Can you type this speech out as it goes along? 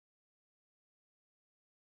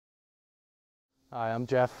Hi, I'm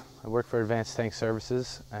Jeff. I work for Advanced Tank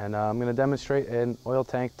Services, and I'm going to demonstrate an oil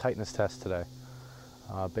tank tightness test today.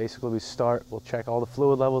 Basically, we'll check all the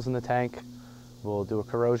fluid levels in the tank, we'll do a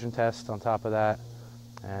corrosion test on top of that,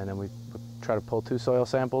 and then we try to pull 2 soil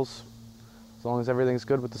samples. As long as everything's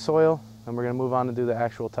good with the soil, then we're going to move on to do the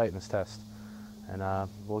actual tightness test. And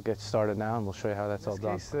we'll get started now, and we'll show you how that's all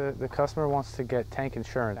done. In this case, the customer wants to get tank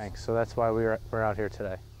insurance, so that's why we're out here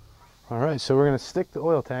today. All right, so we're going to stick the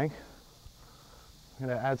oil tank. I'm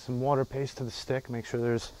going to add some water paste to the stick, make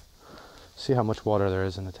sure see how much water there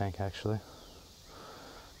is in the tank actually.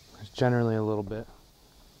 There's generally a little bit.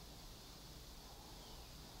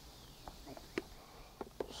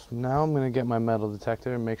 So now I'm going to get my metal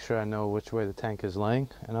detector and make sure I know which way the tank is laying,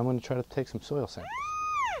 and I'm going to try to take some soil samples.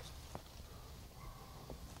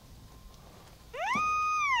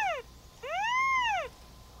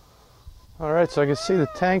 Alright, so I can see the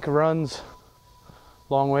tank runs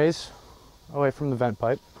long ways away from the vent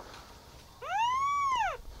pipe.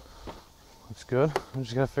 That's good. I'm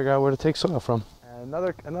just gonna figure out where to take soil from. And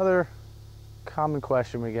another common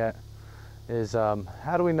question we get is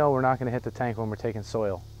how do we know we're not going to hit the tank when we're taking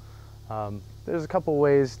soil? There's a couple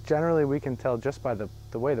ways. Generally, we can tell just by the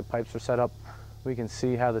way the pipes are set up. We can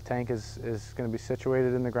see how the tank is going to be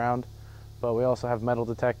situated in the ground, but we also have metal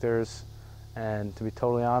detectors, and to be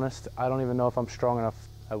totally honest, I don't even know if I'm strong enough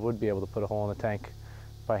I would be able to put a hole in the tank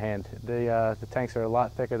by hand. The tanks are a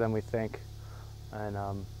lot thicker than we think, and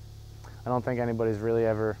I don't think anybody's really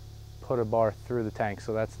ever put a bar through the tank,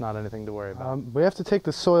 so that's not anything to worry about. We have to take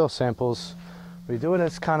the soil samples. We do it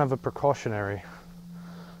as kind of a precautionary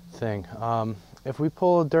thing. If we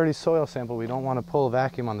pull a dirty soil sample, we don't want to pull a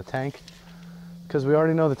vacuum on the tank because we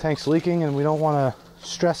already know the tank's leaking and we don't want to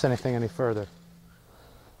stress anything any further.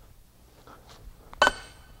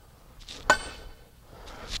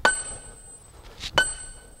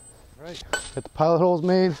 Alright, get the pilot holes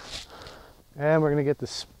made, and we're going to get the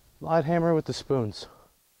slide hammer with the spoons.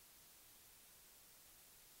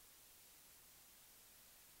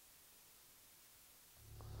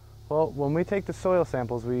 Well, when we take the soil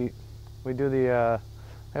samples, we do we have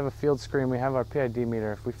a field screen, we have our PID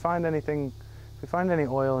meter. If we find any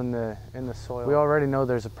oil in the soil, we already know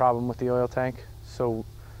there's a problem with the oil tank, so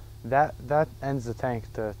that ends the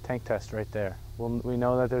tank test right there. We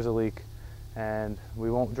know that there's a leak, and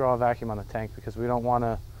we won't draw a vacuum on the tank because we don't want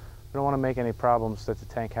to make any problems that the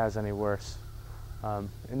tank has any worse.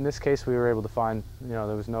 In this case, we were able to find, there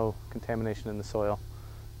was no contamination in the soil,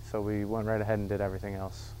 so we went right ahead and did everything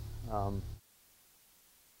else.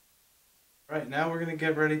 Right, now we're going to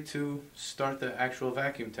get ready to start the actual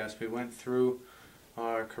vacuum test. We went through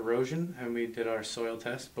our corrosion and we did our soil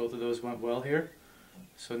test. Both of those went well here.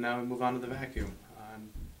 So now we move on to the vacuum.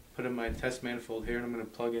 Put in my test manifold here, and I'm going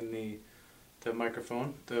to plug in the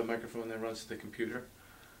microphone that runs to the computer,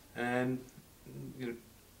 and we're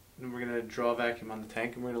going to draw a vacuum on the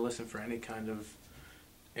tank, and we're going to listen for any kind of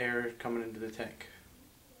air coming into the tank.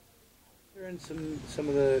 Here in some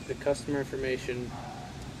of the customer information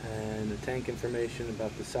and the tank information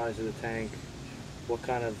about the size of the tank, what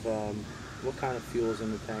kind of fuel is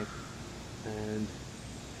in the tank, and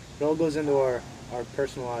it all goes into our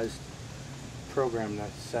personalized program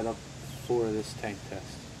that's set up for this tank test.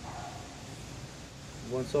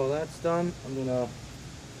 Once all that's done, I'm going to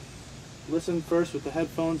listen first with the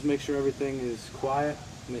headphones, make sure everything is quiet,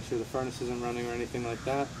 make sure the furnace isn't running or anything like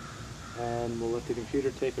that, and we'll let the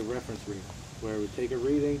computer take a reference reading, where we take a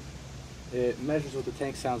reading, it measures what the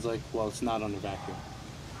tank sounds like while it's not under vacuum.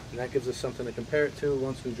 And that gives us something to compare it to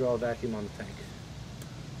once we draw a vacuum on the tank.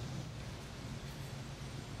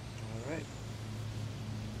 Alright.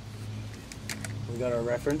 We got our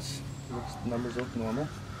reference, numbers look normal.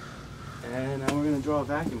 And now we're going to draw a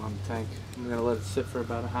vacuum on the tank. We're going to let it sit for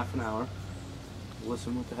about a half an hour.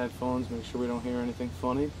 Listen with the headphones, make sure we don't hear anything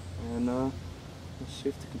funny, and let's see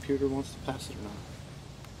if the computer wants to pass it or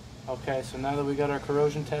not. Okay, so now that we got our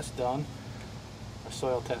corrosion test done, our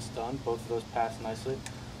soil test done, both of those passed nicely,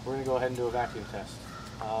 we're going to go ahead and do a vacuum test.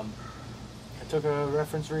 I took a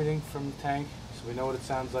reference reading from the tank, so we know what it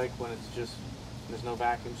sounds like when there's no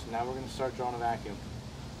vacuum, so now we're going to start drawing a vacuum.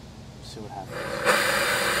 See what happens.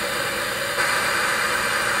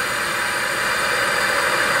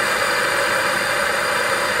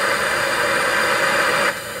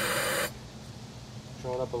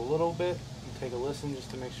 Draw it up a little bit and take a listen just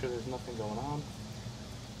to make sure there's nothing going on.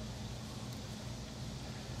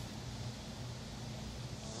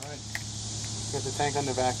 Alright, get the tank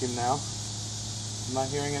under vacuum now. I'm not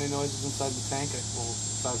hearing any noises inside the tank,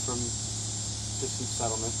 aside from just some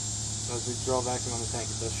settlement. So as we draw vacuum on the tank,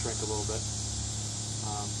 it does shrink a little bit.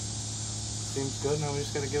 Seems good. Now we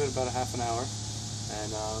just got to give it about a half an hour.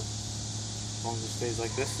 and as long as it stays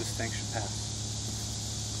like this tank should pass.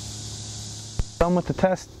 Done with the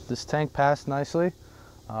test. This tank passed nicely.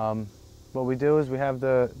 What we do is we have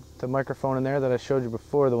the microphone in there that I showed you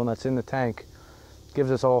before, the one that's in the tank. Gives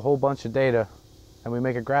us a whole bunch of data, and we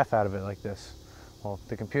make a graph out of it like this. Well,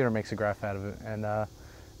 the computer makes a graph out of it, and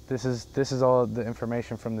this is all the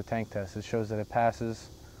information from the tank test. It shows that it passes,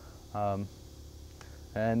 and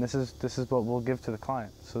this is what we'll give to the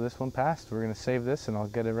client. So this one passed. We're going to save this, and I'll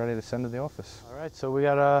get it ready to send to the office. All right, so we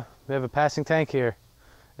have a passing tank here.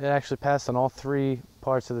 It actually passed on all 3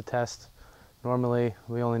 parts of the test. Normally,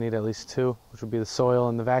 we only need at least 2, which would be the soil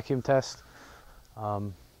and the vacuum test.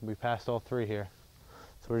 We passed all 3 here.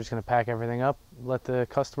 So we're just going to pack everything up, let the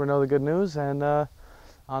customer know the good news, and on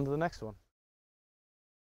to the next one.